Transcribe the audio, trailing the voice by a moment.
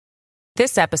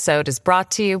This episode is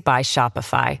brought to you by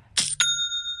Shopify.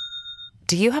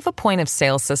 Do you have a point of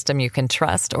sale system you can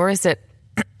trust, or is it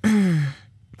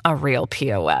a real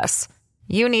POS?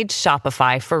 You need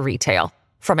Shopify for retail.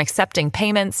 From accepting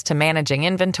payments to managing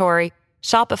inventory,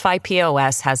 Shopify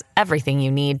POS has everything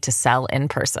you need to sell in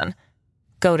person.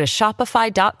 Go to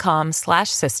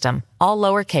shopify.com/system, all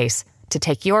lowercase, to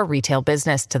take your retail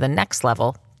business to the next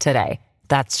level today.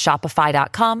 That's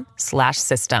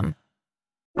shopify.com/system.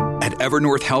 At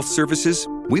Evernorth Health Services,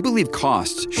 we believe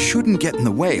costs shouldn't get in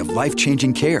the way of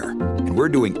life-changing care, and we're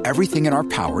doing everything in our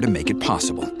power to make it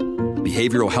possible.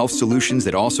 Behavioral health solutions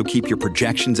that also keep your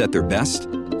projections at their best?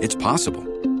 It's possible.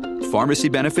 Pharmacy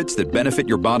benefits that benefit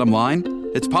your bottom line?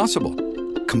 It's possible.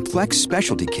 Complex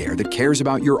specialty care that cares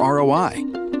about your ROI?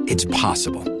 It's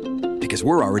possible. Because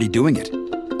we're already doing it.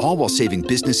 All while saving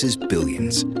businesses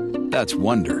billions. That's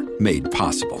Wonder made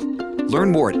possible.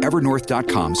 Learn more at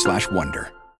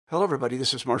evernorth.com/wonder. Hello, everybody.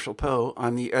 This is Marshall Poe.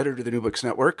 I'm the editor of the New Books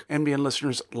Network. NBN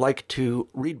listeners like to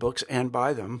read books and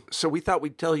buy them. So we thought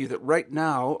we'd tell you that right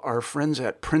now, our friends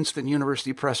at Princeton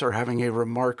University Press are having a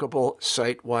remarkable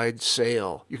site-wide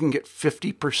sale. You can get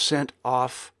 50%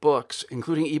 off books,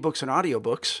 including ebooks and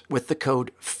audiobooks, with the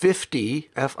code 50,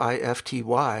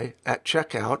 F-I-F-T-Y, at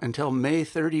checkout until May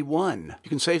 31. You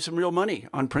can save some real money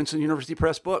on Princeton University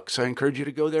Press books. I encourage you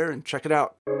to go there and check it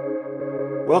out.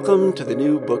 Welcome to the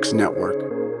New Books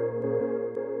Network.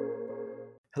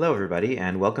 Hello, everybody,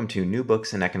 and welcome to New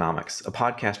Books in Economics, a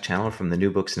podcast channel from the New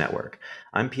Books Network.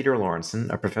 I'm Peter Lawrenson,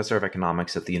 a professor of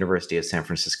economics at the University of San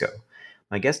Francisco.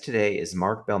 My guest today is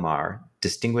Mark Belmar,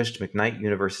 Distinguished McKnight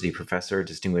University Professor,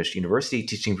 Distinguished University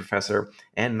Teaching Professor,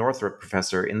 and Northrop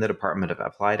Professor in the Department of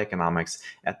Applied Economics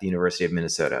at the University of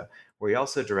Minnesota, where he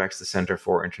also directs the Center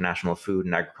for International Food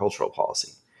and Agricultural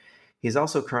Policy. He's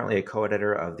also currently a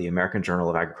co-editor of the American Journal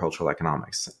of Agricultural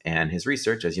Economics, and his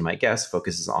research, as you might guess,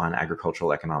 focuses on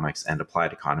agricultural economics and applied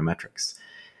econometrics.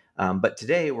 But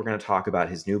today, we're going to talk about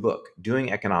his new book,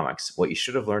 Doing Economics, What You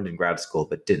Should Have Learned in Grad School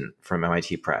But Didn't, from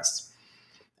MIT Press.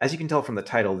 As you can tell from the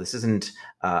title, this isn't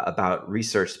about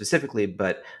research specifically,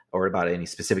 or about any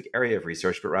specific area of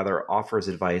research, but rather offers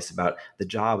advice about the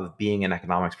job of being an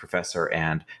economics professor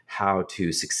and how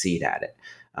to succeed at it.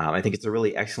 I think it's a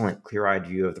really excellent, clear-eyed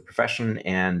view of the profession,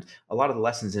 and a lot of the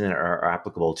lessons in it are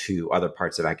applicable to other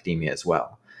parts of academia as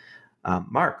well.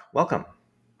 Mark, welcome.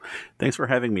 Thanks for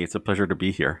having me. It's a pleasure to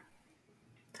be here.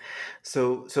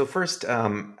 So first,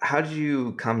 how did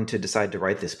you come to decide to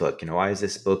write this book? Why is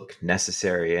this book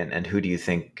necessary, and who do you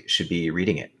think should be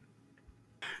reading it?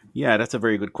 Yeah, that's a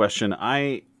very good question.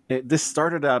 This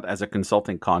started out as a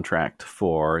consulting contract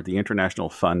for the International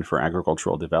Fund for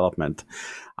Agricultural Development.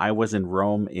 I was in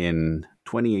Rome in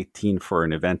 2018 for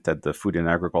an event at the Food and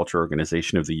Agriculture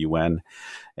Organization of the UN,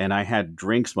 and I had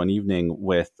drinks one evening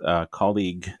with a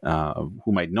colleague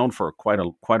whom I'd known for quite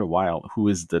a while, who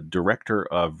is the director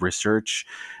of research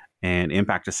and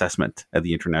impact assessment at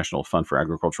the International Fund for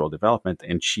Agricultural Development,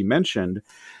 and she mentioned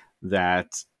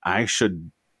that I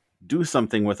should do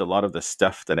something with a lot of the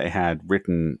stuff that I had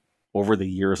written over the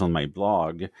years on my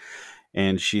blog.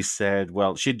 And she said,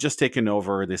 well, she'd just taken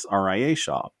over this RIA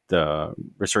shop, the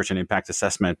Research and Impact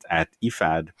Assessment at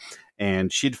IFAD.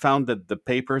 And she'd found that the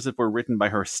papers that were written by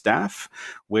her staff,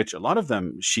 which a lot of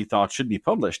them she thought should be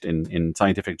published in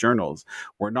scientific journals,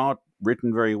 were not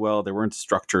written very well. They weren't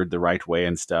structured the right way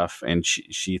and stuff. And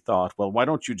she thought, well, why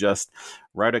don't you just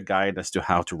write a guide as to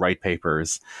how to write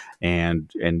papers,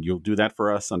 and you'll do that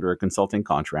for us under a consulting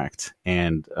contract.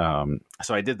 And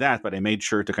so I did that, but I made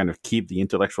sure to kind of keep the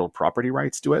intellectual property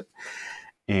rights to it.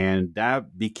 And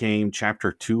that became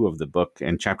chapter 2 of the book.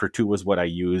 And chapter 2 was what I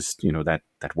used, that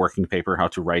working paper, how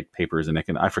to write papers. And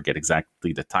I forget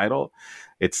exactly the title.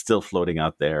 It's still floating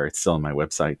out there. It's still on my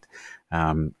website.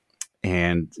 And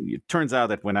it turns out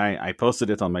that when I posted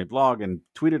it on my blog and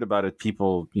tweeted about it,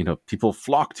 people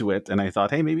flocked to it. And I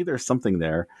thought, hey, maybe there's something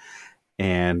there.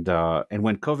 And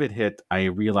when COVID hit, I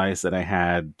realized that I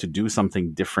had to do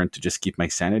something different to just keep my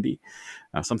sanity,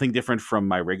 something different from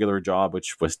my regular job,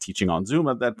 which was teaching on Zoom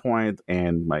at that point,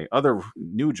 and my other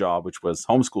new job, which was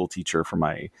homeschool teacher for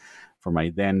my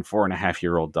then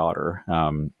 4.5-year-old daughter.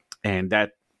 And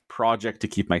that project to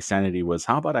keep my sanity was,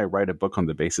 how about I write a book on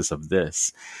the basis of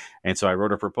this? And so I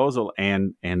wrote a proposal,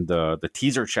 and the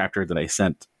teaser chapter that I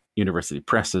sent University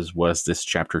Presses was this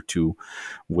chapter 2,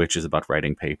 which is about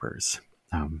writing papers.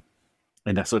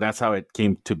 And so that's how it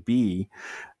came to be.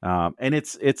 And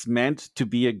it's meant to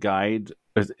be a guide.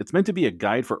 It's meant to be a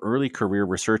guide for early career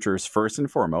researchers first and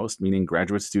foremost, meaning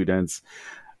graduate students,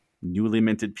 newly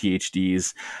minted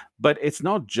PhDs. But it's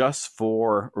not just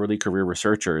for early career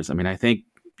researchers. I mean, I think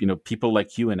people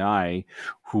like you and I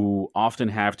who often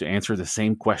have to answer the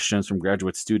same questions from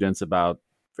graduate students about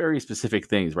very specific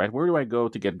things, right? Where do I go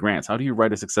to get grants? How do you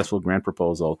write a successful grant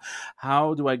proposal?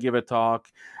 How do I give a talk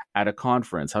at a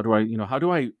conference? How do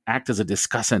I act as a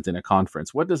discussant in a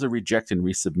conference? What does a reject and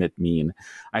resubmit mean?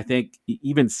 I think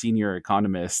even senior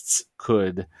economists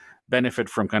could benefit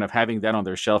from kind of having that on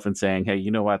their shelf and saying, hey, you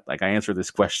know what? Like, I answer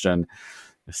this question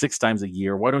 6 times a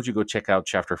year. Why don't you go check out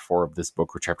chapter 4 of this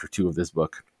book or chapter 2 of this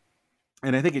book?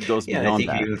 And I think it goes beyond that. I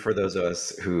think even for those of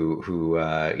us who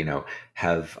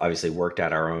have obviously worked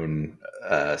out our own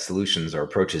solutions or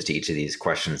approaches to each of these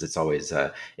questions, it's always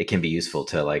it can be useful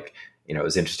to it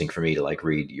was interesting for me to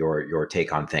read your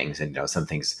take on things, and some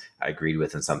things I agreed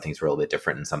with, and some things were a little bit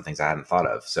different, and some things I hadn't thought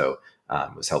of. So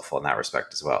it was helpful in that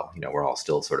respect as well. We're all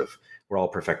still we're all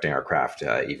perfecting our craft,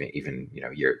 even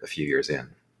a few years in.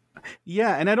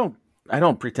 Yeah, and I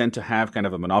don't pretend to have kind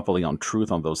of a monopoly on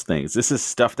truth on those things. This is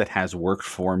stuff that has worked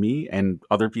for me, and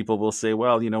other people will say,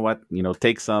 well, you know what,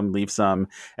 take some, leave some.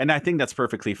 And I think that's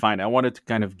perfectly fine. I wanted to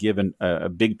kind of give a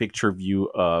big picture view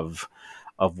of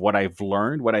what I've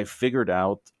learned, what I've figured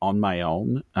out on my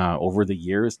own over the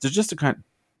years, to kind of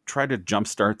try to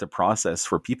jumpstart the process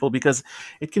for people, because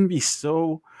it can be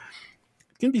so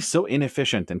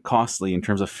inefficient and costly in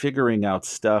terms of figuring out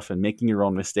stuff and making your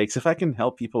own mistakes. If I can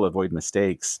help people avoid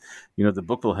mistakes, the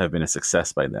book will have been a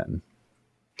success by then.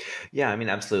 Yeah, I mean,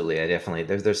 absolutely. I definitely,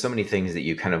 there's so many things that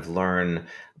you kind of learn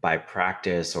by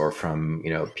practice or from,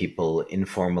 people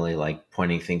informally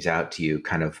pointing things out to you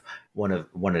kind of one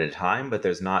at a time, but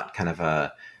there's not kind of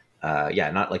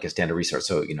not like a standard resource.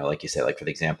 So, like you said, for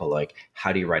the example,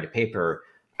 how do you write a paper?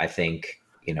 I think,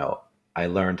 I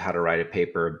learned how to write a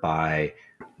paper by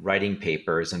writing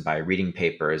papers and by reading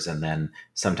papers, and then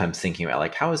sometimes thinking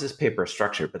about how is this paper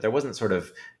structured? But there wasn't sort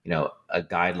of, a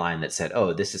guideline that said,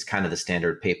 oh, this is kind of the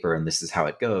standard paper and this is how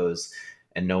it goes.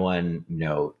 And no one,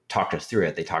 talked us through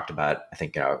it. They talked about, I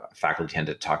think, faculty tend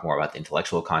to talk more about the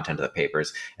intellectual content of the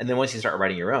papers. And then once you start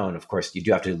writing your own, of course, you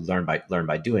do have to learn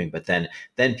by doing. But then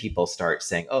people start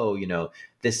saying, oh,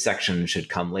 this section should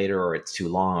come later, or it's too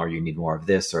long, or you need more of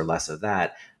this or less of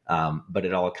that. But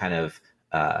it all kind of,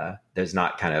 there's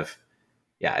not kind of,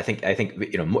 I think,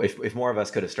 if more of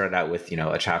us could have started out with,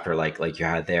 a chapter like you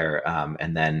had there,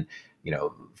 and then,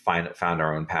 found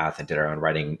our own path and did our own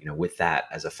writing, with that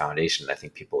as a foundation, I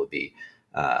think people would be,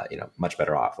 much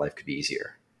better off. Life could be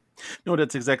easier. No,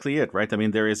 that's exactly it, right? I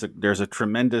mean, there's a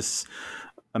tremendous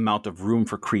amount of room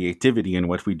for creativity in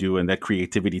what we do, and that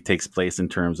creativity takes place in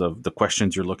terms of the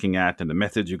questions you're looking at and the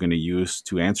methods you're going to use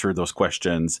to answer those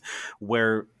questions.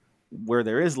 Where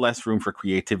there is less room for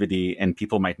creativity and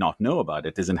people might not know about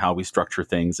it is in how we structure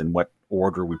things and what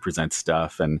order we present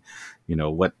stuff, and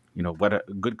what a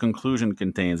good conclusion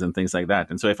contains and things like that.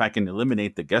 And so if I can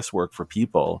eliminate the guesswork for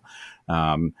people,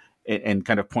 and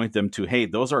kind of point them to, hey,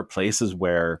 those are places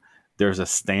where there's a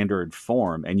standard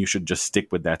form and you should just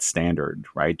stick with that standard,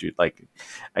 right?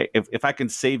 If I can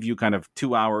save you kind of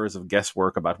 2 hours of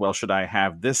guesswork about, well, should I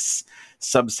have this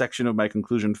subsection of my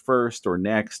conclusion first or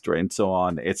next, or and so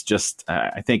on? It's just,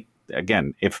 I think,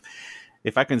 again, if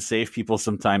I can save people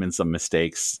some time and some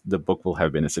mistakes, the book will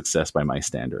have been a success by my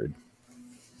standard.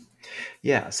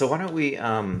 Yeah. So why don't we,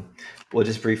 well,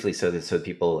 just briefly, so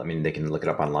people, I mean, they can look it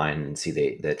up online and see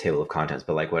the table of contents,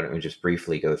 but why don't we just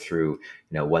briefly go through,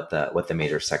 what the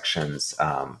major sections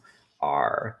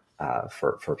are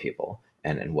for people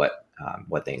and what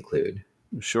they include.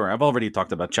 Sure. I've already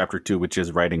talked about chapter 2, which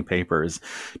is writing papers.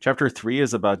 Chapter 3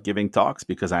 is about giving talks,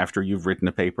 because after you've written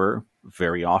a paper,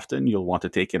 very often you'll want to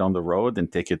take it on the road and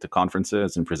take it to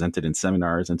conferences and present it in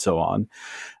seminars and so on.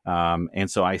 And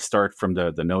so I start from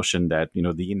the notion that,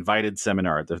 the invited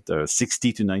seminar, the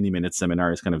 60 to 90 minute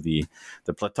seminar is kind of the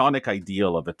platonic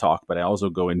ideal of a talk, but I also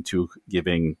go into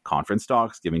giving conference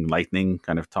talks, giving lightning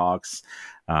kind of talks,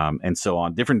 and so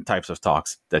on, different types of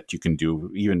talks that you can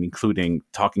do, even including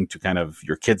talking to kind of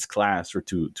your kids' class or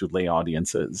to lay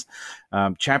audiences.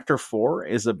 Chapter 4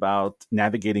 is about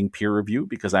navigating peer review,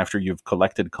 because after you've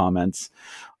collected comments,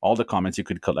 all the comments you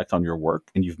could collect on your work,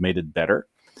 and you've made it better,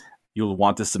 you'll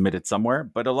want to submit it somewhere.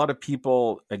 But a lot of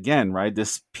people, again, right,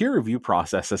 this peer review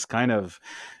process is kind of,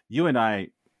 you and I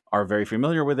are very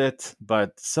familiar with it,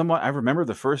 but somewhat, I remember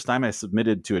the first time I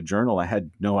submitted to a journal, I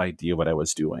had no idea what I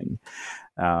was doing.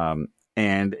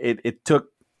 And it took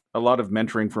a lot of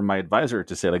mentoring from my advisor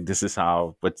to say, this is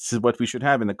what we should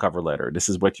have in the cover letter. This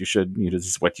is what you should, this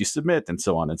is what you submit, and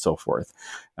so on and so forth.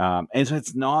 And so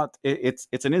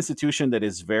it's an institution that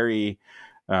is very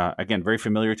again, very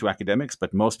familiar to academics,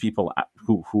 but most people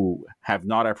who have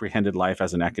not apprehended life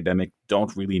as an academic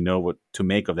don't really know what to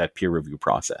make of that peer review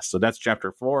process. So that's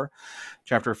chapter 4.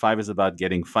 Chapter 5 is about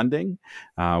getting funding,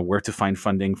 where to find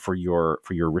funding for your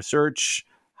research,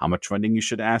 how much funding you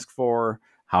should ask for,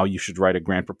 how you should write a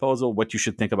grant proposal, what you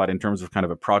should think about in terms of kind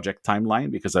of a project timeline.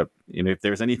 Because if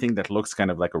there's anything that looks kind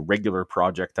of like a regular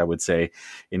project, I would say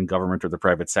in government or the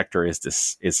private sector,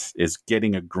 is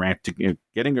getting a grant,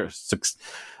 getting a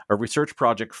research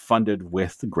project funded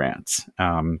with grants.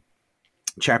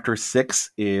 Chapter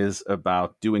 6 is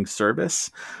about doing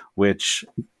service, which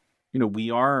we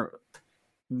are.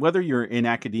 Whether you're in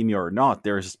academia or not,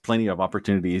 there's plenty of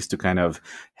opportunities to kind of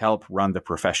help run the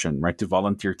profession, right? To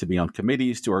volunteer, to be on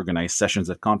committees, to organize sessions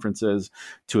at conferences,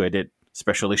 to edit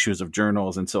special issues of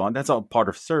journals and so on. That's all part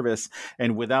of service.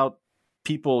 And without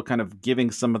people kind of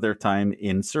giving some of their time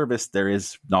in service, there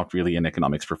is not really an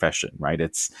economics profession, right?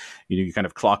 It's, you kind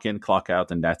of clock in, clock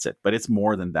out, and that's it. But it's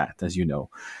more than that, as you know.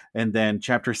 And then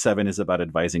chapter 7 is about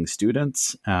advising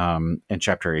students. And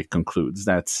chapter 8 concludes.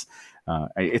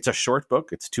 It's a short book.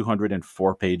 It's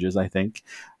 204 pages, I think.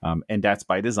 And that's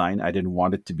by design. I didn't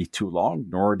want it to be too long,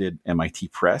 nor did MIT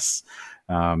Press.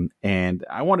 And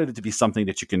I wanted it to be something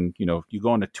that you can, you go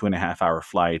on a 2.5-hour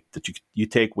flight that you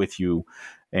take with you,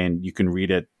 and you can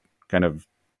read it kind of,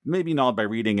 maybe not by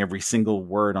reading every single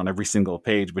word on every single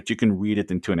page, but you can read it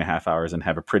in 2.5 hours and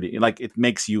have a pretty, it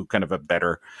makes you kind of a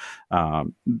better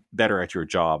at your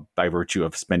job by virtue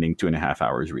of spending 2.5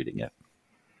 hours reading it.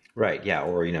 Right. Yeah.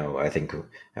 Or, I think,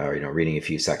 reading a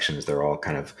few sections, they're all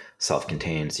kind of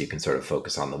self-contained. So you can sort of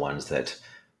focus on the ones that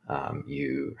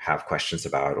you have questions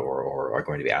about or are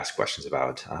going to be asked questions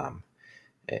about,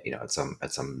 at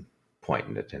some point,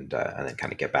 and then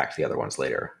kind of get back to the other ones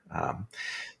later.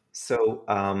 So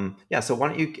why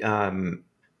don't you,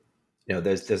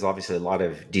 there's obviously a lot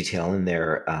of detail in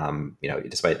there,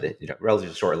 despite the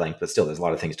relatively short length, but still there's a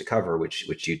lot of things to cover,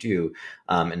 which you do.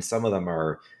 And some of them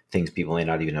are things people may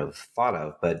not even have thought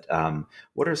of. But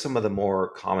what are some of the more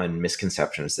common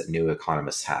misconceptions that new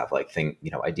economists have,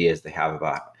 ideas they have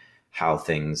about how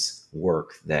things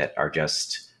work that are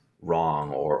just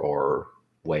wrong or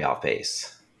way off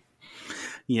base?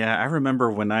 Yeah, I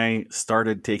remember when I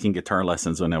started taking guitar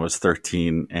lessons when I was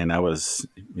 13, and I was,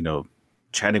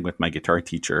 chatting with my guitar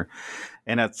teacher.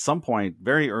 And at some point,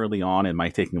 very early on in my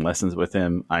taking lessons with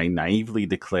him, I naively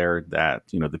declared that,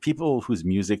 the people whose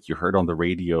music you heard on the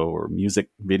radio or music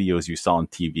videos you saw on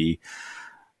TV,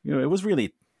 it was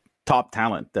really top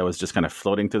talent that was just kind of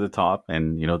floating to the top.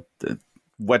 And,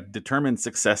 what determined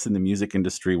success in the music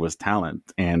industry was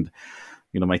talent. And,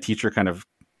 my teacher kind of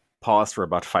paused for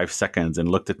about 5 seconds and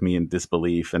looked at me in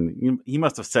disbelief. And he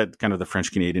must have said kind of the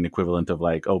French Canadian equivalent of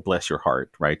oh, bless your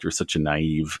heart, right? You're such a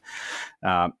naive.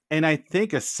 And I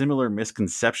think a similar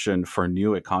misconception for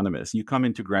new economists. You come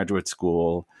into graduate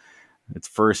school, it's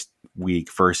first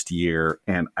week, first year.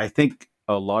 And I think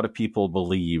a lot of people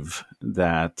believe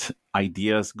that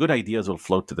good ideas will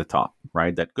float to the top,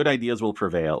 right? That good ideas will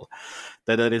prevail.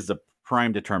 That is the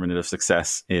prime determinant of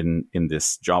success in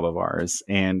this job of ours.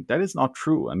 And that is not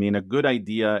true. I mean, a good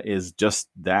idea is just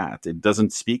that. It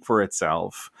doesn't speak for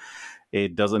itself.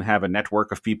 It doesn't have a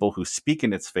network of people who speak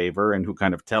in its favor and who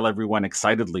kind of tell everyone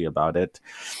excitedly about it.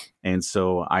 And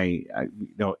so I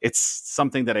it's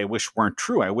something that I wish weren't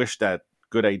true. I wish that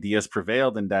good ideas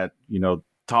prevailed and that,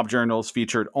 top journals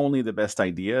featured only the best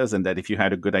ideas, and that if you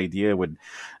had a good idea, it would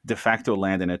de facto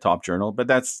land in a top journal. But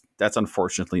that's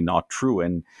unfortunately not true.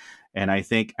 And I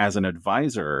think as an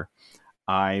advisor,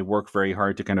 I work very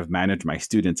hard to kind of manage my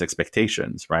students'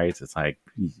 expectations, right? It's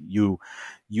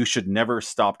you should never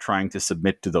stop trying to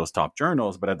submit to those top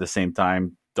journals, but at the same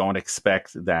time, don't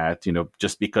expect that,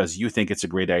 just because you think it's a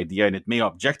great idea, and it may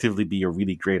objectively be a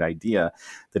really great idea,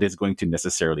 that it's going to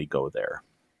necessarily go there.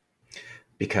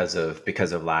 Because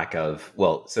of lack of,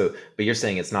 but you're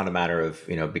saying it's not a matter of,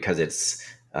 because it's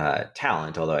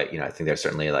talent, although I think there's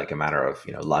certainly a matter of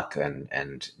luck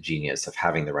and genius of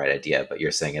having the right idea, but you're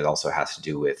saying it also has to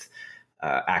do with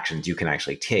actions you can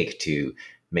actually take to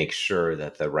make sure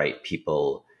that the right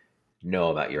people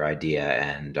know about your idea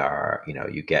and are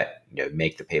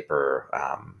make the paper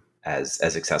as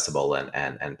accessible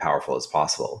and powerful as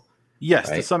possible.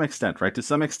 Yes, right? To some extent, right? To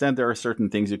some extent, there are certain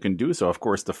things you can do. So, of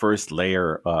course, the first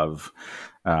layer of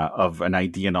an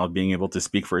idea not being able to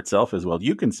speak for itself is,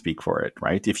 you can speak for it,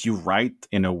 right? If you write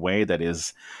in a way that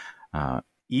is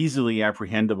easily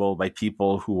apprehendable by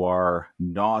people who are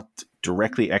not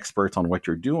directly experts on what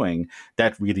you're doing,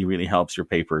 that really, really helps your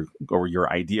paper or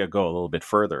your idea go a little bit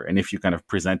further. And if you kind of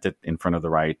present it in front of the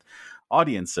right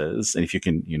audiences, and if you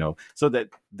can, so that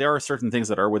there are certain things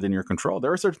that are within your control,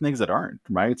 there are certain things that aren't,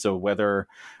 right? So whether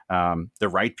the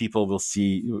right people will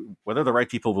see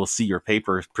your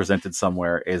paper presented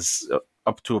somewhere is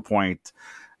up to a point.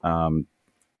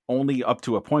 Only up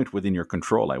to a point within your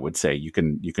control, I would say. You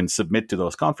can submit to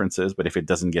those conferences, but if it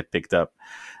doesn't get picked up,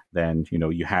 then you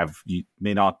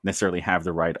may not necessarily have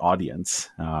the right audience.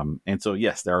 And so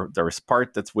yes, there is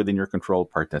part that's within your control,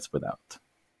 part that's without.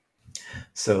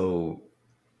 So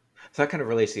that kind of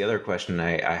relates to the other question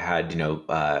I had.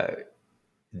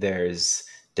 There's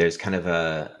kind of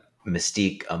a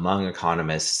mystique among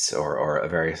economists, or a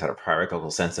very sort of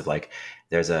hierarchical sense of like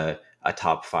there's a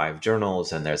top 5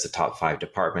 journals and there's a top 5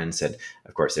 departments, and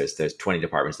of course there's 20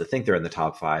 departments that think they're in the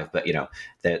top 5, but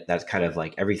that's kind of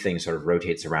like everything sort of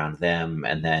rotates around them,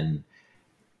 and then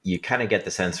you kind of get the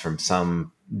sense from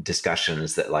some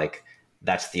discussions that like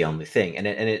that's the only thing, and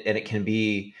it can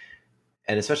be,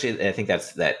 and especially I think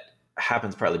that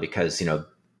happens partly because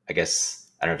I guess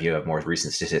I don't know if you have more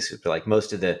recent statistics, but like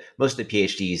most of the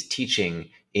PhDs teaching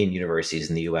in universities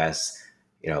in the US,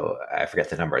 I forget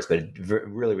the numbers, but a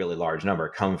really, really large number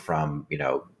come from,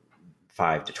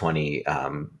 5 to 20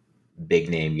 big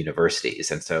name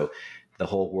universities. And so the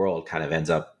whole world kind of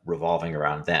ends up revolving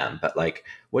around them. But like,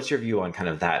 what's your view on kind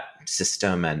of that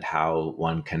system and how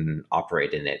one can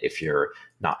operate in it if you're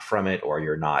not from it or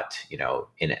you're not,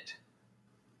 in it?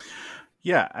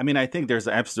 Yeah, I mean, I think there's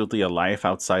absolutely a life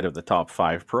outside of the top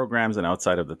 5 programs and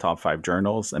outside of the top 5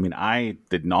 journals. I mean, I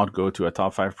did not go to a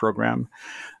top 5 program.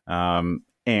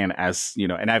 And as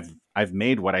and I've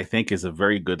made what I think is a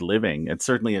very good living. It's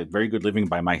certainly a very good living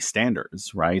by my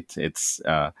standards, right? It's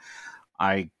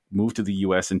I moved to the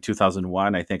U.S. in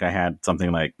 2001. I think I had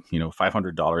something like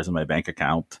 $500 in my bank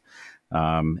account,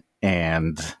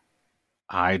 and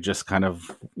I just kind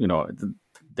of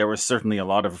there was certainly a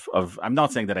lot of I'm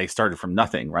not saying that I started from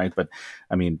nothing, right? But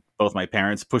I mean, both my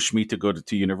parents pushed me to go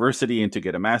to university and to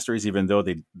get a master's, even though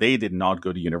they did not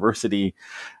go to university.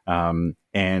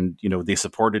 And, they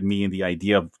supported me in the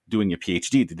idea of doing a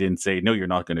PhD. They didn't say, no, you're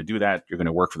not going to do that. You're going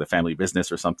to work for the family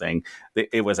business or something.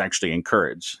 It was actually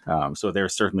encouraged. So there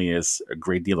certainly is a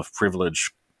great deal of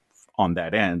privilege on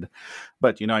that end.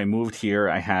 But, I moved here.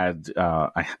 I had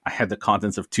the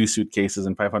contents of 2 suitcases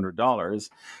and $500.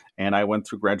 And I went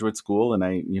through graduate school and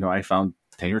I found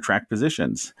tenure track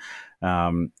positions.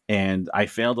 And I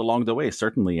failed along the way,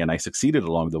 certainly. And I succeeded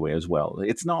along the way as well.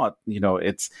 It's not,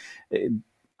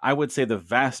 I would say the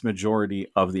vast majority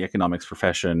of the economics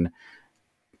profession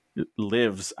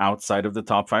lives outside of the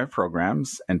top 5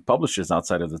 programs and publishes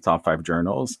outside of the top 5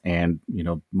 journals. And,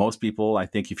 most people, I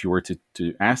think if you were to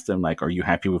ask them, like, are you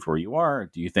happy with where you are?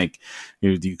 Do you think,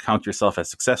 do you count yourself as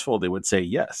successful? They would say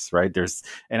yes, right?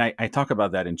 And I talk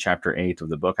about that in chapter 8 of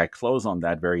the book. I close on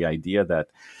that very idea that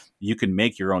you can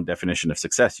make your own definition of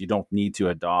success. You don't need to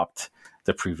adopt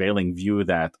the prevailing view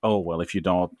that, oh, well, if you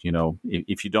don't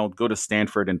go to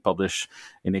Stanford and publish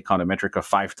in Econometrica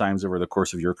 5 times over the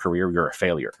course of your career, you're a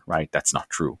failure, right? That's not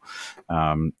true.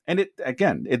 And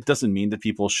it doesn't mean that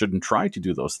people shouldn't try to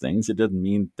do those things. It doesn't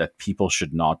mean that people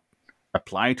should not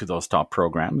apply to those top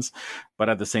programs, but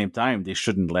at the same time, they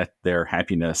shouldn't let their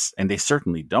happiness, and they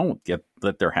certainly don't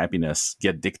let their happiness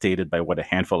get dictated by what a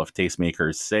handful of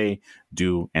tastemakers say,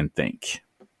 do, and think.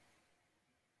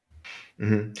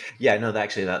 Mm-hmm. Yeah, no,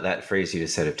 actually, that phrase you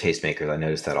just said of tastemakers, I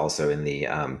noticed that also in the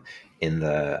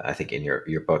I think in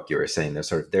your book, you were saying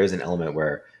there's an element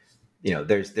where,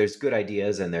 there's good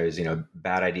ideas and there's,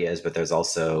 bad ideas, but there's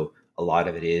also a lot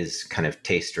of it is kind of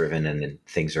taste driven, and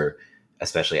things are,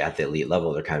 especially at the elite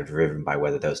level, they're kind of driven by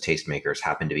whether those tastemakers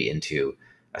happen to be into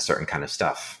a certain kind of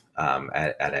stuff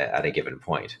at a given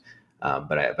point.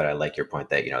 But I like your point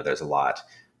that, there's a lot,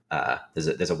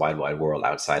 there's a wide world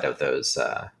outside of those,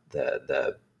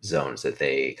 the zones that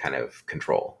they kind of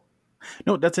control.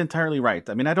 No, that's entirely right.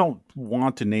 I mean, I don't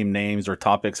want to name names or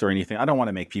topics or anything. I don't want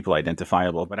to make people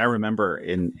identifiable, but I remember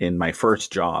in my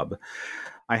first job,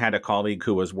 I had a colleague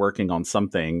who was working on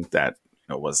something that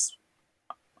was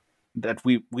that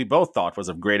we both thought was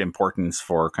of great importance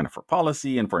for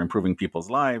policy and for improving people's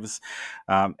lives.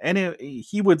 And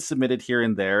he would submit it here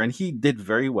and there, and he did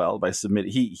very well by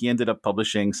submitting. He ended up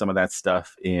publishing some of that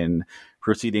stuff in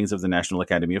Proceedings of the National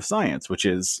Academy of Science, which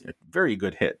is a very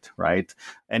good hit, right?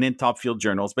 And in top field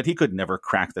journals, but he could never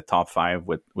crack the top 5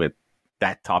 with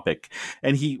that topic.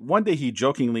 And one day he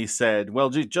jokingly said, well,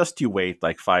 just you wait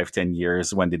like 5-10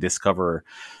 years when they discover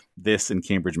this in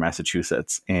Cambridge,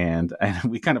 Massachusetts. And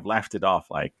we kind of laughed it off,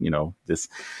 like, this.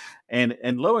 And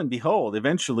lo and behold,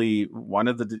 eventually one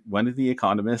of the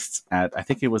economists at, I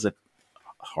think it was at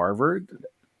Harvard,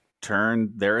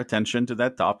 turned their attention to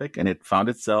that topic, and it found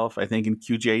itself, I think, in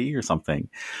QJE or something.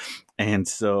 And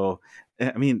so,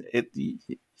 I mean,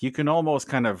 you can almost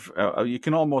kind of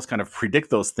predict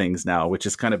those things now, which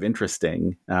is kind of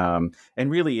interesting. And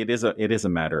really, it is a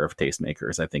matter of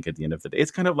tastemakers. I think at the end of the day,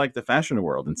 it's kind of like the fashion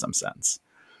world in some sense.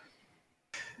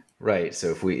 Right. So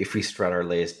if we strut our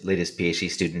latest PhD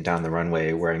student down the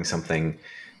runway wearing something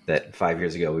that 5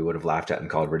 years ago we would have laughed at and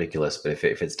called ridiculous, but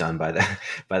if it's done by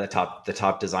the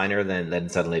top designer, then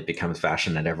suddenly it becomes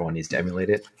fashion and everyone needs to emulate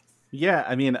it. Yeah,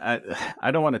 I mean,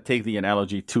 I don't want to take the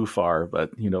analogy too far, but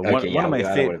one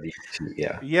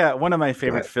of my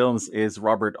favorite films is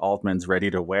Robert Altman's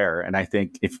Ready to Wear, and I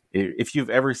think if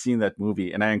you've ever seen that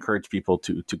movie, and I encourage people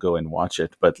to go and watch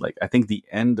it, but like I think the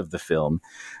end of the film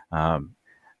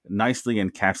nicely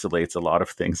encapsulates a lot of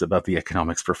things about the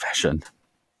economics profession.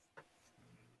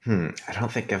 I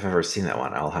don't think I've ever seen that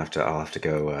one. I'll have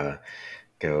to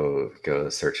go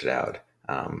search it out.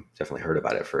 Definitely heard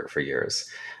about it for years.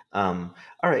 All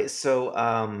right. So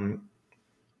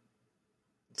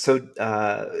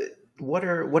what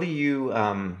are you,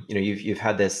 you've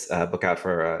had this book out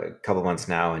for a couple of months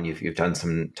now, and you've done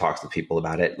some talks with people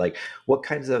about it. Like, what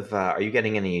kinds of, are you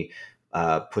getting any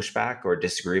pushback or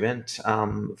disagreement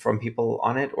from people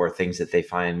on it, or things that they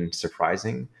find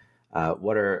surprising?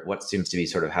 What seems to be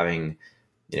sort of having,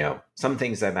 some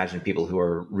things I imagine people who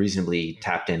are reasonably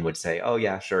tapped in would say, oh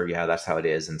yeah, sure. Yeah, that's how it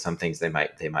is. And some things they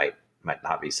might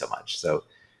not be so much. So,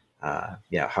 how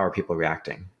are people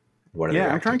reacting? What are they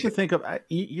I'm trying to think of, I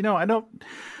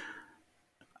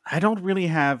don't really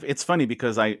have, it's funny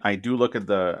because I do look at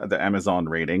the Amazon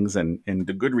ratings and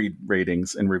the Goodreads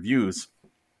ratings and reviews,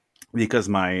 because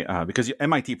because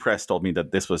MIT Press told me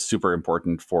that this was super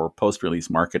important for post-release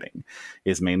marketing,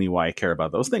 is mainly why I care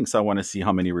about those things. So I want to see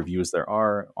how many reviews there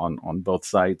are on both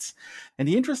sites. And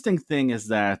the interesting thing is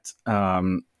that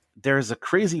there's a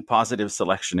crazy positive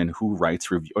selection in who writes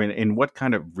review, in what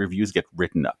kind of reviews get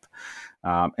written up.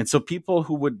 And so people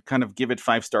who would kind of give it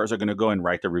 5 stars are going to go and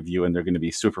write a review, and they're going to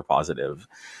be super positive.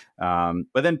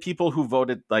 But then people who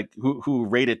voted, like who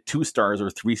rated 2 stars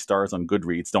or 3 stars on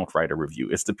Goodreads don't write a review.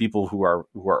 It's the people who are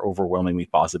overwhelmingly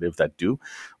positive that do,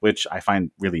 which I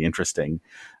find really interesting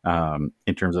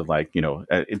in terms of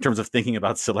in terms of thinking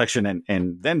about selection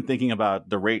and then thinking about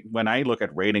the rate when I look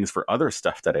at ratings for other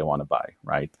stuff that I want to buy,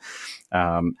 right?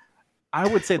 I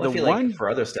would say like for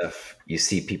other stuff, you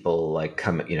see people like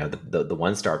come, the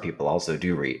 1-star people also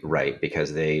do write,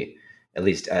 because they, at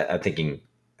least I'm thinking,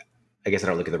 I guess I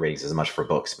don't look at the ratings as much for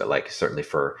books, but like certainly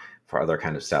for other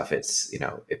kind of stuff, it's,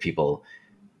 if people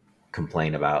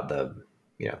complain about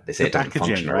they say it doesn't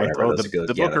function, right? Or whatever.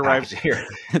 The book arrived here.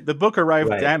 The book arrived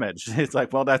right. damaged. It's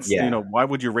like, well, that's, why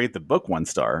would you rate the book 1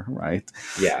 star, right?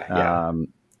 Yeah.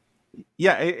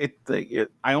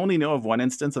 I only know of one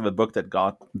instance of a book that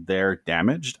got there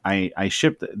damaged. I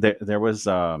shipped, there was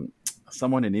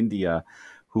someone in India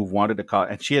who wanted a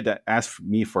copy, and she had asked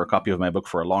me for a copy of my book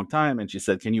for a long time. And she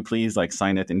said, can you please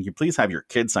sign it? And can you please have your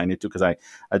kid sign it too? Because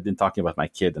I'd been talking about my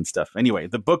kid and stuff. Anyway,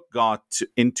 the book got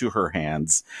into her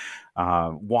hands,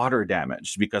 water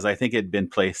damaged, because I think it had been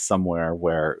placed somewhere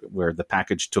where the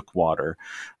package took water.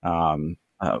 But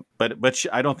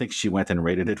I don't think she went and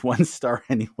rated it 1 star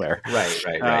anywhere.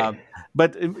 Right.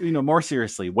 But more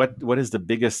seriously, what is the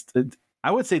biggest?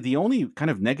 I would say the only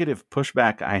kind of negative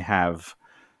pushback I have,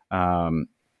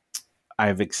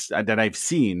 that I've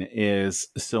seen is,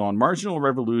 so on Marginal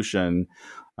Revolution,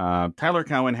 Tyler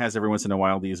Cowen has every once in a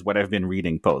while these what I've been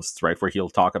reading posts, right, where he'll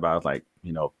talk about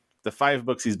the 5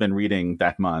 books he's been reading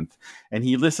that month. And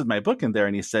he listed my book in there,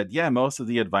 and he said, yeah, most of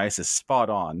the advice is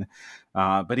spot on.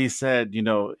 But he said,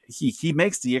 he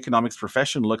makes the economics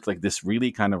profession look like this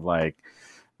really kind of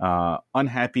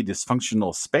unhappy,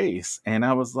 dysfunctional space. And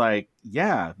I was like,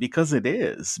 yeah, because it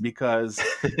is. Because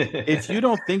if you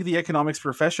don't think the economics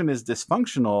profession is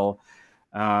dysfunctional,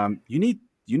 you need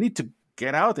to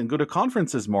get out and go to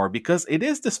conferences more, because it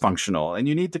is dysfunctional. And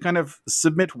you need to kind of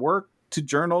submit work to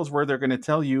journals where they're going to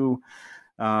tell you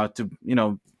to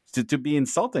be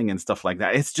insulting and stuff like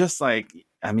that. It's just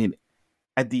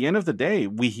at the end of the day,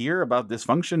 we hear about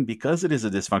dysfunction because it is a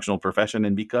dysfunctional profession,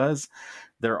 and because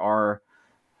there are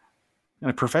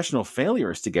professional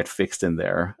failures to get fixed in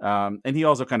there. And he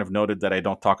also kind of noted that I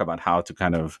don't talk about how to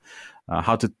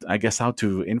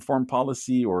inform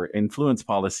policy or influence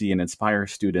policy and inspire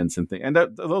students and things. And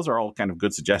those are all kind of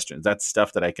good suggestions. That's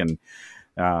stuff that I can.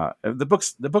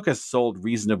 The book has sold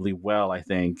reasonably well, I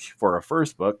think, for a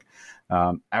first book.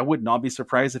 I would not be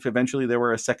surprised if eventually there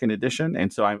were a second edition,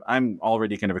 and so I'm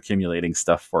already kind of accumulating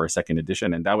stuff for a second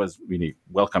edition, and that was really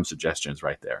welcome suggestions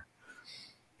right there.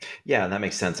 Yeah, that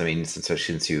makes sense. I mean,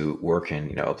 since you work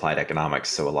in applied economics,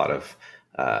 so a lot of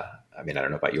I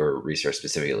don't know about your research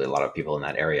specifically. A lot of people in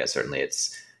that area, certainly,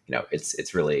 it's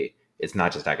really it's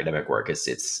not just academic work.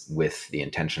 It's with the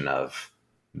intention of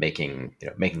making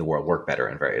the world work better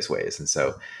in various ways, and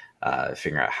so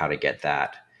figuring out how to get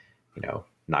that,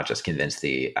 not just convince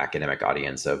the academic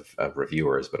audience of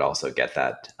reviewers, but also get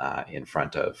that in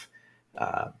front of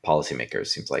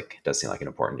policymakers does seem like an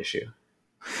important issue.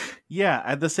 Yeah,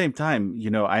 at the same time,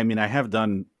 I have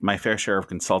done my fair share of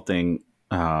consulting,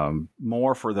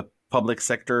 more for the public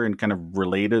sector and kind of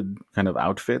related kind of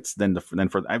outfits than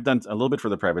I've done a little bit for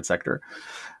the private sector.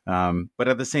 But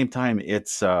at the same time,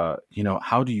 it's,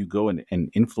 how do you go and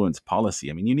influence policy?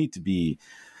 I mean, you need to be,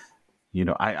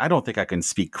 I don't think I can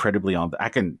speak credibly on that. I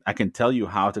can tell you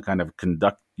how to kind of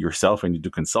conduct yourself when you do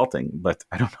consulting, but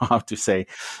I don't know how to say,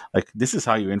 like, this is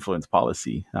how you influence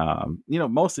policy.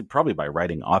 Mostly probably by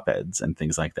writing op-eds and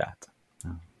things like that.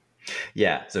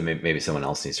 Yeah, so maybe someone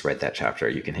else needs to write that chapter.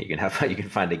 You can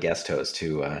find a guest host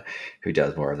who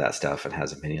does more of that stuff and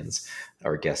has opinions,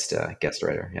 or guest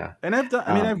writer. Yeah, and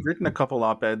I've written a couple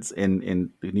op-eds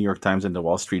in the New York Times and the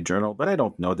Wall Street Journal, but I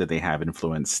don't know that they have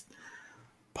influenced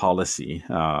policy.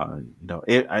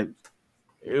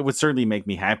 It would certainly make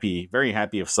me very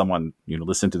happy if someone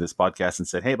listened to this podcast and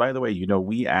said, "Hey, by the way,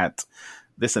 we at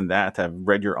this and that have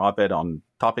read your op-ed on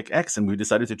topic X, and we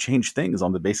decided to change things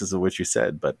on the basis of what you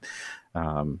said." But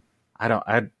I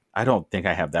don't think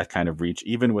I have that kind of reach,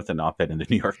 even with an op-ed in the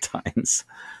New York Times.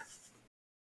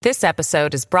 This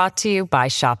episode is brought to you by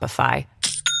Shopify.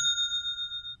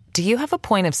 Do you have a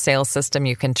point of sale system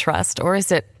you can trust, or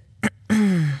is it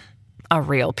a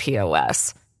real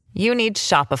POS? You need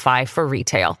Shopify for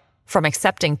retail. From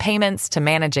accepting payments to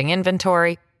managing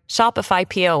inventory, Shopify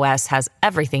POS has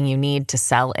everything you need to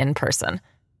sell in person.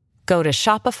 Go to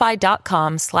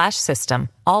shopify.com/system,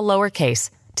 all lowercase,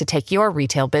 to take your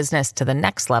retail business to the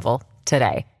next level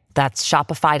today. That's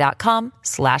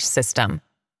shopify.com/system.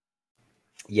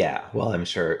 Yeah, well, I'm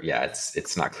sure. Yeah,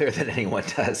 it's not clear that anyone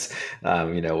does.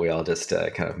 We all just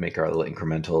kind of make our little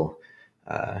incremental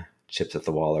chips at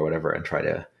the wall or whatever, and try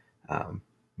to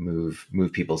move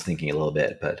people's thinking a little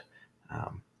bit. But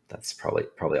that's probably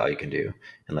all you can do,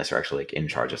 unless you're actually in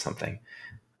charge of something.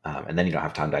 And then you don't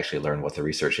have time to actually learn what the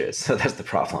research is. So that's the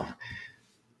problem.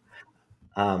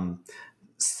 I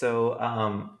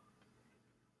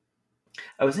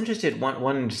was interested,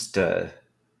 just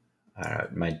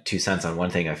my 2 cents on one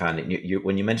thing I found.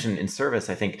 When you mentioned in service,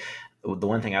 I think the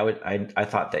one thing I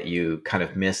thought that you kind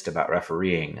of missed about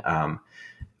refereeing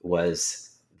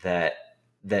was that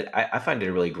I find it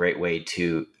a really great way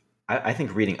to, I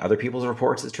think reading other people's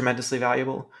reports is tremendously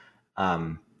valuable.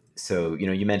 So,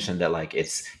 you mentioned that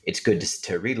it's good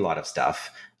to read a lot of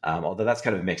stuff, although that's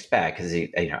kind of a mixed bag because,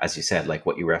 as you said,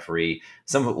 what you referee,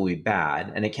 some of it will be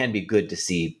bad, and it can be good to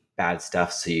see bad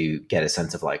stuff so you get a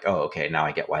sense of oh, okay, now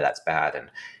I get why that's bad.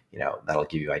 And, that'll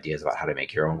give you ideas about how to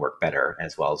make your own work better,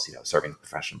 as well as, serving the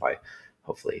profession by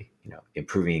hopefully,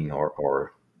 improving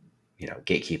or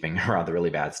gatekeeping around the really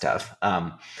bad stuff.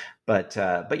 But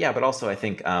also I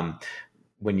think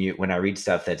when I read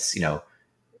stuff that's,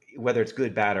 whether it's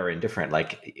good, bad, or indifferent,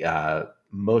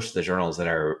 most of the journals that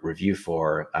I review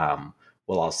for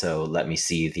will also let me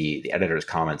see the editor's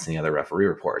comments and the other referee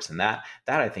reports. And that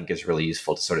I think is really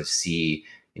useful to sort of see,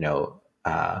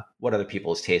 what other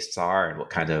people's tastes are and what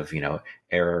kind of,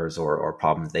 errors or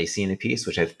problems they see in a piece,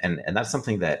 and that's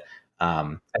something that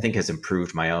I think has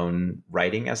improved my own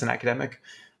writing as an academic.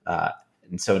 And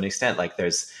so to an extent,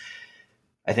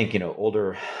 I think,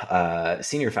 older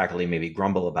senior faculty maybe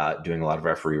grumble about doing a lot of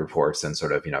referee reports and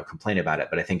sort of, complain about it.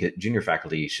 But I think junior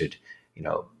faculty should,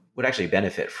 would actually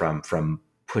benefit from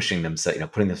pushing themselves,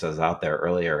 putting themselves out there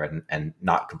earlier and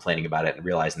not complaining about it, and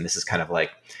realizing this is kind of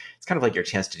it's kind of like your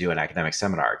chance to do an academic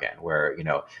seminar again, where,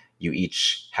 you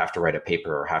each have to write a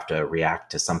paper or have to react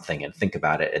to something and think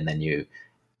about it. And then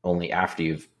only after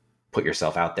you've put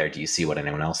yourself out there do you see what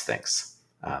anyone else thinks.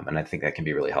 And I think that can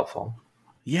be really helpful.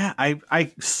 Yeah,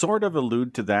 I sort of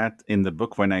allude to that in the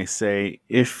book when I say,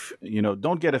 if,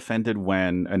 don't get offended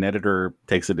when an editor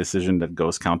takes a decision that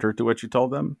goes counter to what you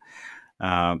told them.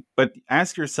 But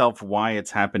ask yourself why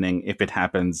it's happening if it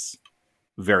happens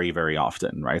very, very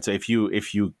often, right? So if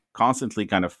you constantly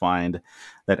kind of find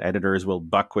that editors will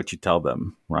buck what you tell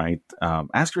them, right?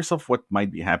 Ask yourself what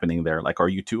might be happening there. Are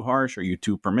you too harsh? Are you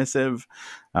too permissive?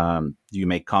 Do you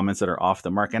make comments that are off the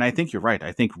mark? And I think you're right.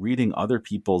 I think reading other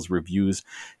people's reviews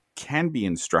can be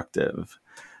instructive.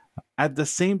 At the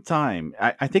same time,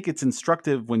 I think it's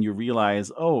instructive when you realize,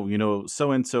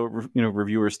 so-and-so,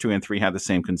 reviewers 2 and 3 had the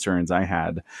same concerns I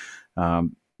had.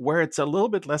 where it's a little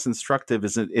bit less instructive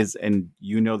is, and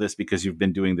you know this because you've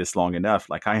been doing this long enough,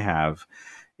 like I have,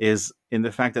 is in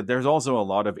the fact that there's also a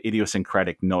lot of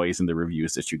idiosyncratic noise in the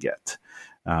reviews that you get,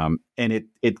 and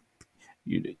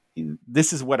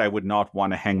this is what I would not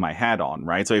want to hang my hat on,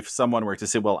 right? So if someone were to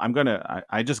say, well,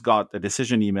 I just got a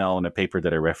decision email on a paper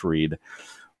that I refereed,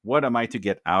 what am I to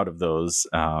get out of those,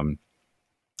 of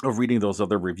reading those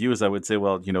other reviews? I would say,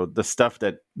 well, the stuff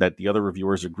that the other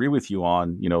reviewers agree with you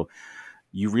on,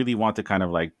 you really want to kind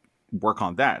of like work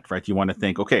on that, right? You want to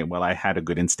think, okay, well, I had a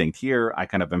good instinct here. I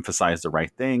kind of emphasized the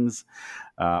right things,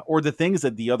 or the things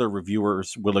that the other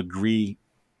reviewers will agree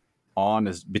on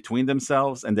as between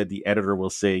themselves, and that the editor will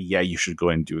say, yeah, you should go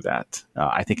and do that,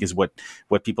 I think is what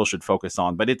people should focus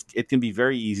on. But it can be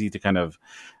very easy to kind of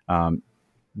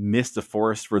miss the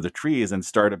forest for the trees and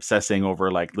start obsessing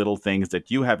over like little things that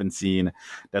you haven't seen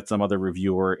that some other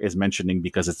reviewer is mentioning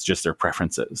because it's just their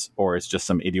preferences or it's just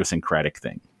some idiosyncratic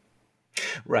thing.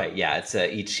 Right. Yeah.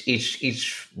 It's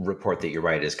each report that you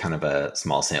write is kind of a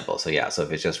small sample. So yeah. So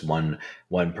if it's just one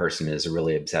person is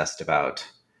really obsessed about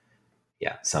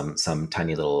some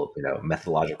tiny little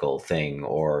methodological thing,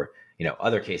 or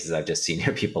other cases I've just seen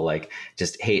people like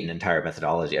just hate an entire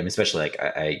methodology. I mean, especially like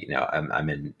I'm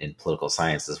in political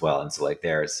science as well, and so like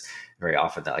there's very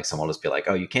often that like someone will just be like,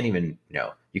 oh, you can't even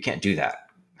you can't do that.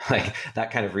 Like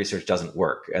that kind of research doesn't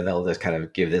work, and they'll just kind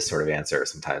of give this sort of answer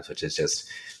sometimes, which is just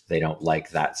they don't like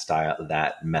that style,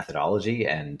 that methodology,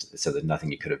 and so there's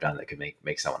nothing you could have done that could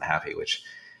make someone happy, which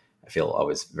I feel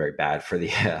always very bad for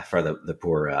the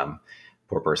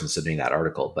poor person submitting that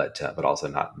article, but also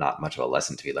not much of a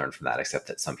lesson to be learned from that, except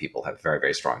that some people have very,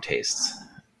 very strong tastes.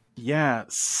 Yeah,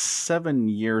 7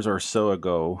 years or so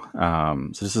ago.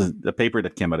 So this is a paper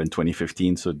that came out in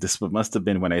 2015. So this must have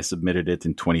been when I submitted it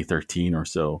in 2013 or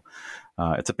so.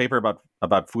 It's a paper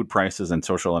about food prices and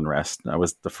social unrest. I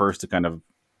was the first to kind of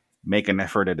make an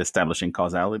effort at establishing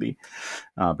causality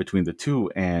between the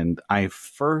two, and I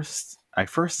first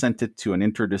sent it to an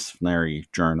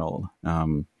interdisciplinary journal.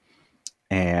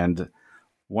 And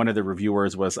one of the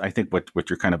reviewers was, I think what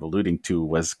you're kind of alluding to,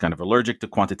 was kind of allergic to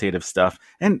quantitative stuff.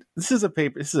 And this is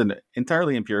an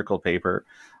entirely empirical paper.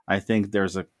 I think there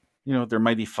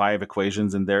might be 5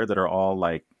 equations in there that are all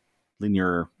like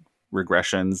linear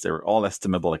regressions. They're all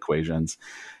estimable equations.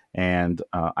 And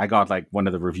I got like one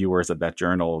of the reviewers at that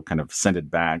journal kind of sent it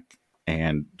back.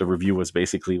 And the review was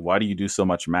basically, why do you do so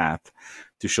much math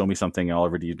to show me something I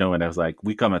already know? And I was like,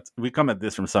 we come at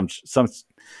this from some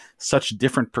such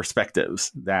different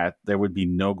perspectives that there would be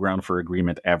no ground for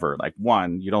agreement ever. Like,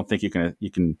 one, you don't think you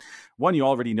can, one, you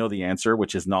already know the answer,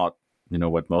 which is not,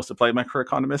 what most applied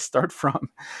microeconomists start from.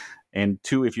 And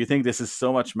 2, if you think this is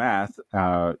so much math,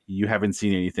 you haven't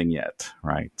seen anything yet.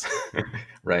 Right.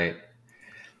 Right.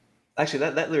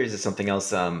 Actually, that raises something else.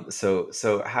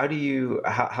 So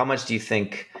how much do you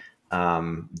think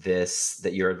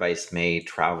that your advice may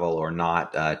travel or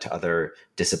not to other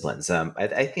disciplines?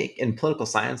 I think in political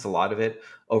science, a lot of it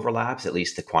overlaps, at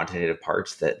least the quantitative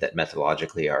parts that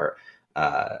methodologically are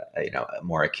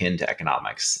more akin to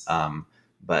economics.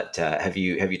 But have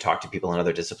you talked to people in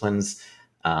other disciplines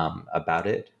about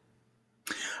it?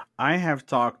 I have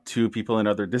talked to people in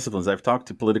other disciplines. I've talked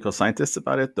to political scientists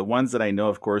about it. The ones that I know,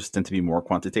 of course, tend to be more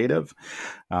quantitative,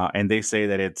 and they say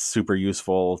that it's super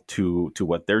useful to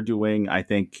what they're doing. I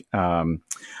think one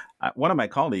of my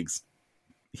colleagues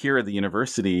here at the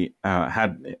university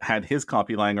had his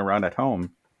copy lying around at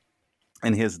home,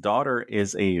 and his daughter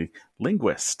is a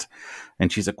linguist,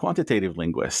 and she's a quantitative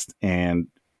linguist. And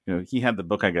he had the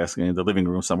book, I guess, in the living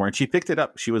room somewhere, and she picked it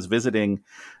up. She was visiting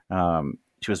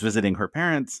her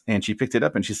parents, and she picked it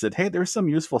up and she said, hey, there's some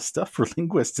useful stuff for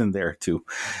linguists in there too.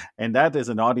 And that is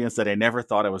an audience that I never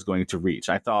thought I was going to reach.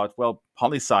 I thought, well,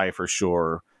 poli-sci for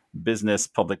sure, business,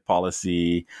 public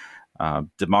policy,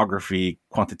 demography,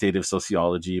 quantitative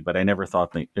sociology, but I never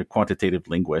thought quantitative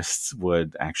linguists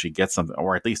would actually get something,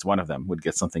 or at least one of them would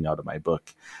get something out of my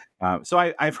book. So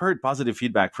I've heard positive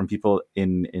feedback from people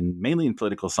mainly in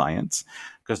political science,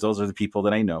 because those are the people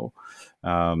that I know.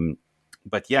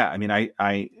 But yeah, I mean,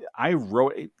 I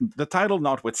wrote the title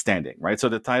notwithstanding, right? So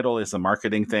the title is a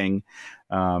marketing thing.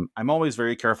 I'm always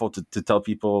very careful to tell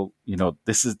people,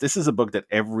 this is a book that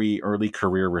every early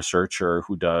career researcher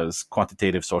who does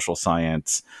quantitative social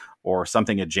science or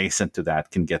something adjacent to that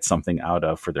can get something out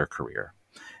of for their career.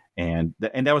 And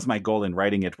that was my goal in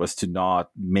writing it, was to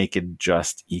not make it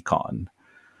just econ.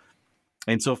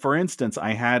 And so, for instance,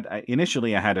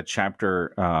 initially I had a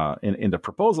chapter in the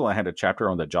proposal. I had a chapter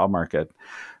on the job market,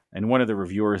 and one of the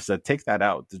reviewers said, "Take that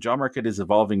out. The job market is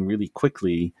evolving really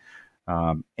quickly.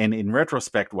 And in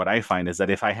retrospect, what I find is that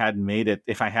if I had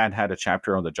had a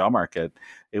chapter on the job market,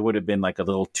 it would have been like a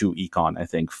little too econ, I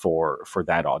think, for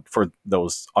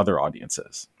those other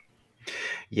audiences.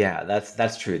 Yeah,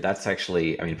 that's true. That's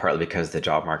actually, I mean, partly because the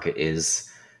job market is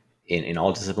in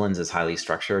all disciplines is highly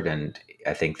structured, and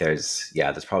I think there's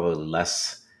probably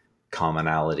less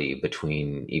commonality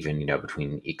between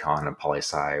between econ and poli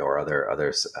sci or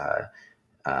others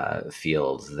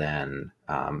fields than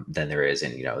there is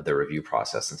in the review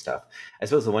process and stuff. I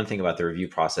suppose the one thing about the review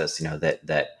process,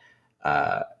 that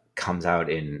comes out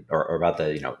in or about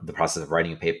the process of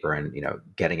writing a paper and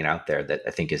getting it out there, that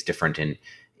I think is different in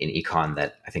econ,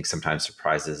 that I think sometimes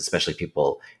surprises, especially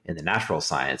people in the natural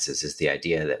sciences, is the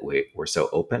idea that we're so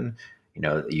open.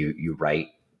 You write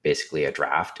basically a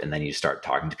draft and then you start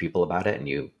talking to people about it and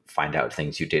you find out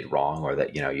things you did wrong or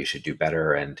that you should do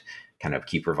better, and kind of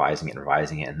keep revising it.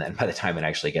 And then by the time it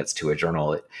actually gets to a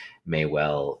journal, it may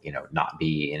well, not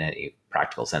be in any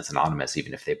practical sense anonymous,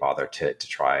 even if they bother to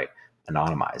try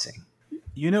anonymizing.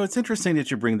 It's interesting that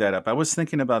you bring that up. I was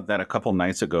thinking about that a couple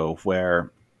nights ago,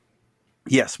 where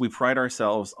yes, we pride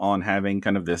ourselves on having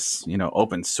kind of this,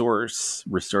 open source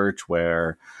research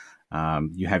where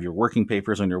you have your working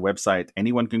papers on your website.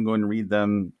 Anyone can go and read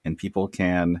them, and people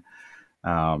can,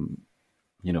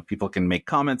 people can make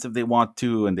comments if they want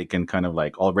to, and they can kind of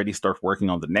like already start working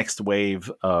on the next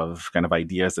wave of kind of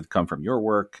ideas that come from your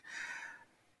work.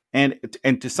 And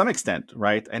to some extent,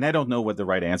 right, and I don't know what the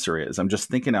right answer is, I'm just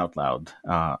thinking out loud.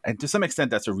 And to some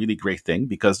extent, that's a really great thing,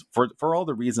 because for all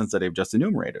the reasons that I've just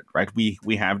enumerated, right,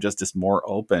 we have just this more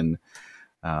open,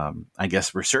 I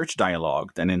guess, research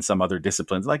dialogue than in some other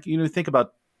disciplines. Like, think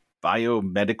about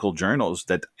biomedical journals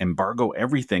that embargo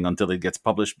everything until it gets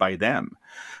published by them.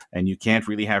 And you can't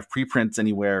really have preprints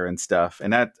anywhere and stuff.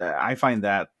 And that, I find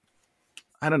that,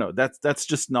 I don't know, that's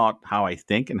just not how I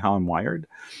think and how I'm wired.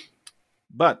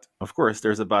 But of course,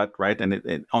 there's a but, right?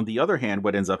 And on the other hand,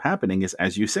 what ends up happening is,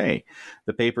 as you say,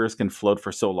 the papers can float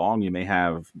for so long. You may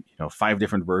have 5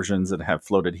 different versions that have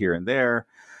floated here and there,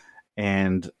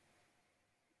 and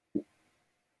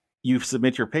you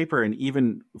submit your paper, and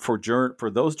even for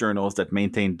those journals that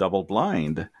maintain double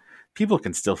blind, people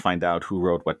can still find out who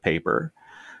wrote what paper.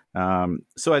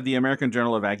 So at the American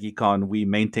Journal of Ag Econ, we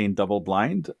maintain double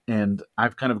blind, and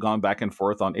I've kind of gone back and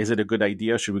forth on, is it a good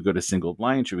idea? Should we go to single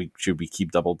blind? Should we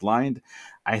keep double blind?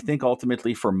 I think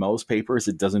ultimately for most papers,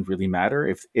 it doesn't really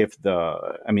matter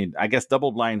I guess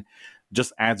double blind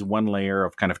just adds one layer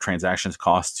of kind of transactions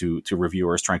cost to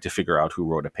reviewers trying to figure out who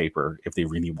wrote a paper if they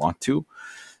really want to.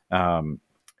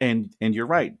 And you're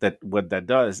right that what that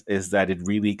does is that it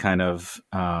really kind of,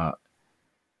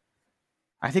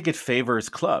 I think it favors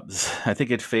clubs. I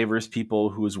think it favors people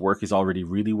whose work is already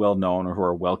really well known, or who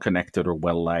are well connected or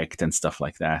well liked and stuff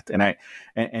like that.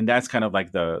 And that's kind of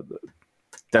like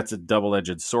that's a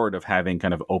double-edged sword of having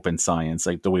kind of open science,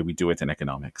 like the way we do it in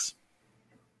economics.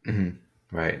 Mm-hmm.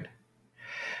 Right.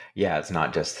 Yeah, it's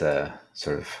not just the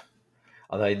sort of.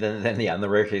 Although then in the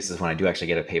rare cases when I do actually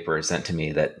get a paper sent to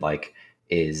me that like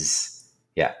is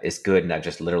good, and I've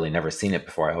just literally never seen it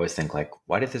before, I always think like,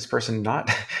 why did this person not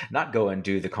go and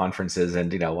do the conferences,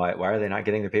 and why are they not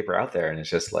getting the paper out there? And it's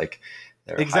just like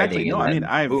they're exactly.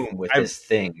 hiding. This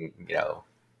thing,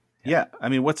 Yeah, I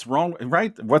mean, what's wrong?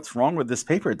 Right, what's wrong with this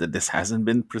paper that this hasn't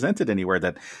been presented anywhere?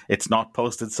 That it's not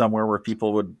posted somewhere where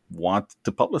people would want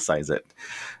to publicize it.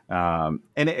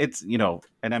 And it's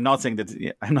and I'm not saying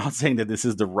that this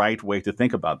is the right way to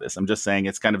think about this. I'm just saying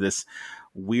it's kind of this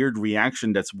weird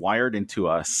reaction that's wired into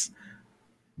us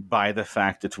by the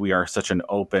fact that we are such an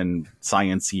open,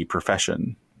 science-y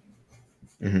profession.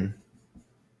 Mm-hmm.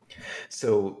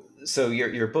 So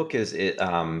your book is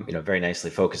very nicely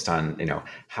focused on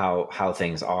how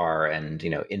things are, and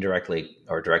indirectly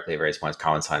or directly at various points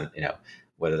comments on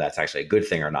whether that's actually a good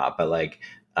thing or not. But like,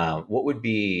 what would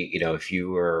be if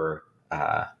you were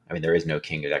there is no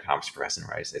king of economics profession,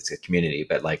 right? It's a community.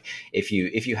 But like, if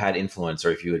you had influence,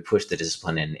 or if you would push the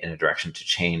discipline in a direction to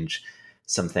change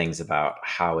some things about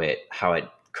how it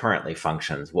currently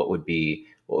functions, what would be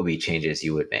changes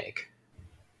you would make?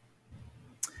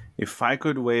 If I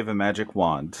could wave a magic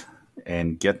wand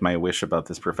and get my wish about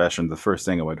this profession, the first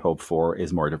thing I would hope for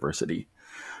is more diversity.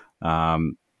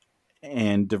 And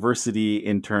diversity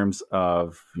in terms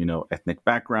of, ethnic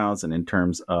backgrounds, and in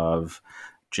terms of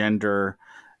gender,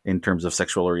 in terms of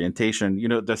sexual orientation,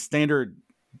 the standard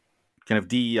kind of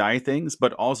DEI things,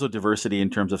 but also diversity in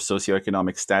terms of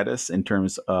socioeconomic status, in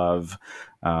terms of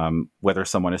whether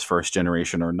someone is first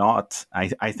generation or not.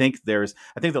 I think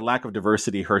the lack of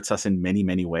diversity hurts us in many,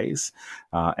 many ways.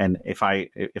 And if I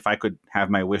could have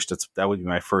my wish, that would be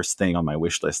my first thing on my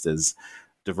wish list, is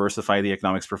diversify the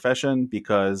economics profession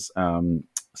because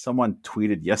someone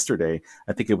tweeted yesterday,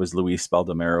 I think it was Luis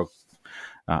Baldomero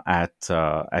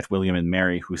at William and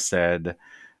Mary, who said,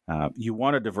 you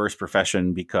want a diverse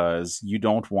profession because you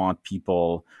don't want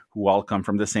people who all come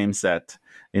from the same set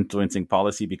influencing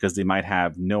policy, because they might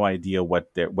have no idea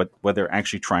what they're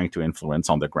actually trying to influence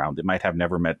on the ground. They might have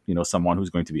never met, someone who's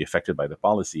going to be affected by the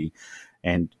policy.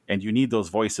 And you need those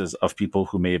voices of people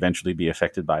who may eventually be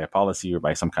affected by a policy or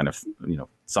by some kind of,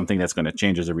 something that's going to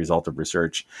change as a result of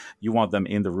research. You want them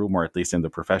in the room, or at least in the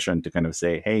profession, to kind of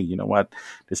say, hey, you know what,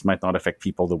 this might not affect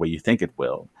people the way you think it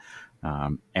will.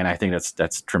 And I think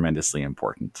that's tremendously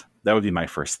important. That would be my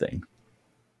first thing.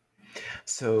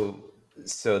 So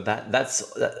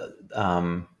that's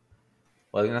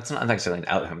well, that's not necessarily an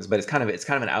outcomes, but it's kind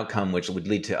of an outcome which would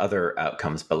lead to other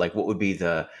outcomes. But like, what would be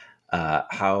the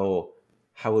how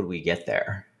would we get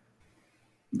there?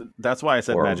 That's why I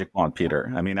said magic wand, Peter.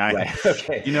 I mean, right.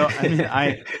 Okay.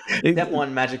 Step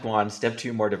 1, magic wand. Step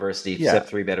 2, more diversity. Yeah, Step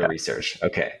 3, better research.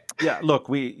 Okay. Yeah. Look,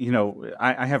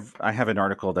 I have an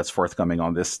article that's forthcoming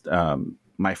on this.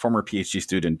 My former PhD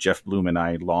student, Jeff Bloom, and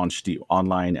I launched the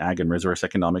online Ag and Resource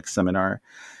Economics seminar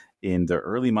in the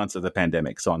early months of the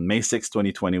pandemic. So on May 6,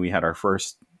 2020, we had our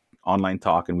first online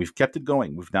talk, and we've kept it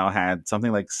going. We've now had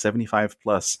something like 75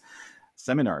 plus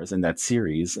seminars in that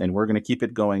series, and we're going to keep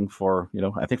it going for,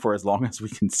 I think for as long as we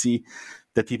can see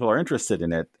that people are interested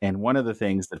in it. And one of the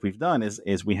things that we've done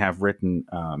is we have written,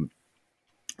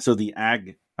 so the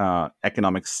Ag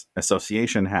Economics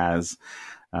Association has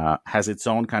its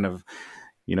own kind of,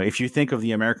 if you think of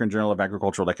the American Journal of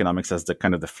Agricultural Economics as the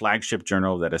kind of the flagship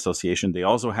journal of that association, they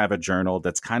also have a journal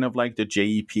that's kind of like the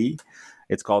JEP.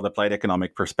 It's called Applied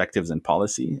Economic Perspectives and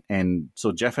Policy. And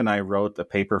so Jeff and I wrote a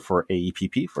paper for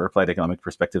AEPP, for Applied Economic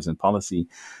Perspectives and Policy,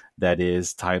 that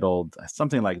is titled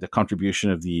something like The Contribution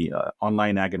of the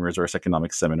Online Ag and Resource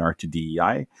Economics Seminar to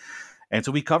DEI. And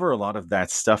so we cover a lot of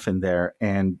that stuff in there.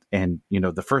 And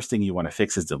the first thing you want to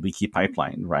fix is the leaky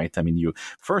pipeline, right? I mean,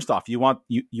 first off, you want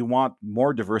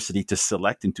more diversity to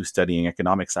select into studying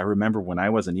economics. I remember when I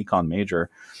was an econ major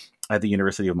at the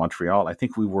University of Montreal, I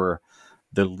think we were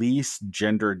the least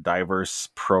gender diverse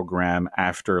program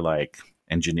after like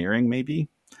engineering, maybe.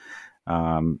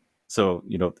 So,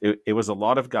 it was a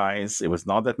lot of guys. It was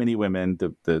not that many women.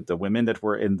 The women that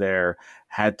were in there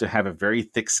had to have a very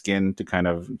thick skin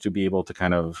to be able to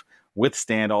kind of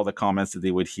withstand all the comments that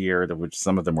they would hear, which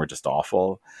some of them were just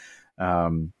awful.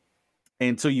 And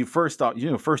so you first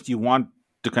you want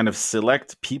to kind of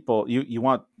select people. You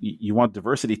want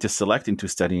diversity to select into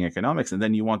studying economics, and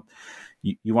then you want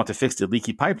to fix the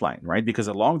leaky pipeline, right? Because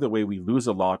along the way we lose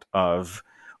a lot of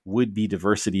would be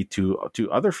diversity to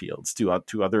other fields, to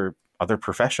other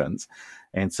professions.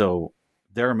 And so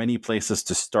there are many places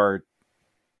to start,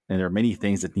 and there are many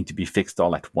things that need to be fixed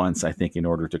all at once, I think, in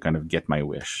order to kind of get my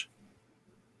wish.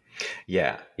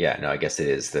 Yeah. No, I guess it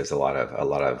is. There's a lot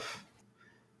of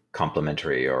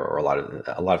complementary, or a lot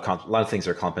of things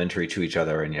are complementary to each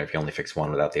other. And if you only fix one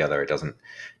without the other, it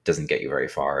doesn't get you very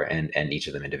far. And each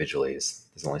of them individually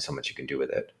there's only so much you can do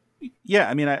with it. Yeah,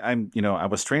 I mean, I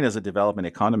was trained as a development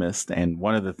economist, and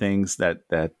one of the things that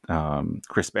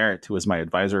Chris Barrett, who was my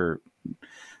advisor,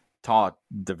 taught,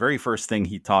 the very first thing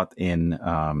he taught in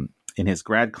his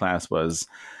grad class was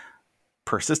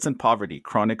persistent poverty,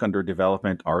 chronic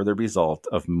underdevelopment are the result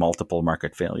of multiple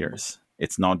market failures.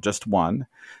 It's not just one,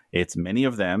 it's many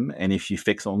of them, and if you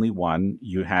fix only one,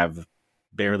 you have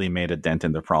barely made a dent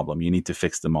in the problem. You need to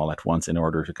fix them all at once in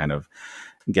order to kind of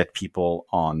get people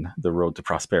on the road to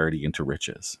prosperity and to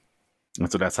riches.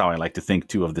 And so that's how I like to think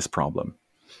too of this problem.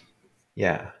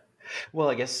 Yeah. Well,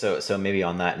 I guess so. So maybe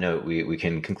on that note, we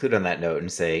can conclude on that note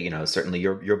and say, certainly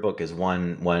your book is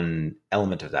one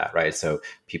element of that, right? So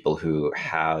people who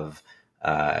have,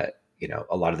 a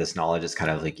lot of this knowledge is kind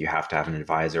of like, you have to have an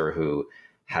advisor who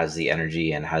has the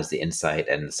energy and has the insight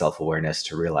and the self-awareness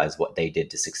to realize what they did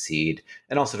to succeed,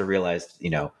 and also to realize,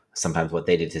 sometimes what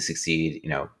they did to succeed,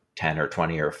 10 or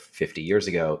 20 or 50 years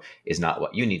ago is not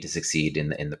what you need to succeed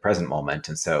in the present moment.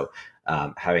 And so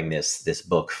having this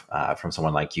book from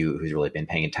someone like you, who's really been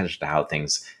paying attention to how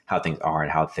things are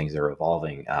and how things are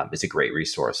evolving, is a great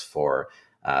resource for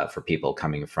people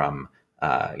coming from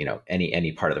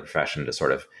any part of the profession to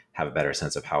sort of have a better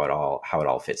sense of how it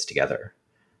all fits together,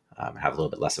 have a little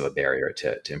bit less of a barrier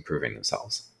to improving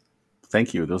themselves.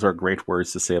 Thank you. Those are great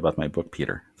words to say about my book,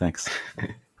 Peter. Thanks.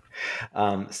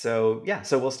 So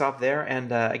we'll stop there.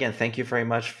 And again, thank you very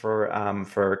much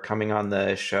for coming on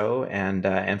the show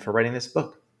and for writing this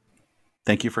book.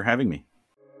 Thank you for having me.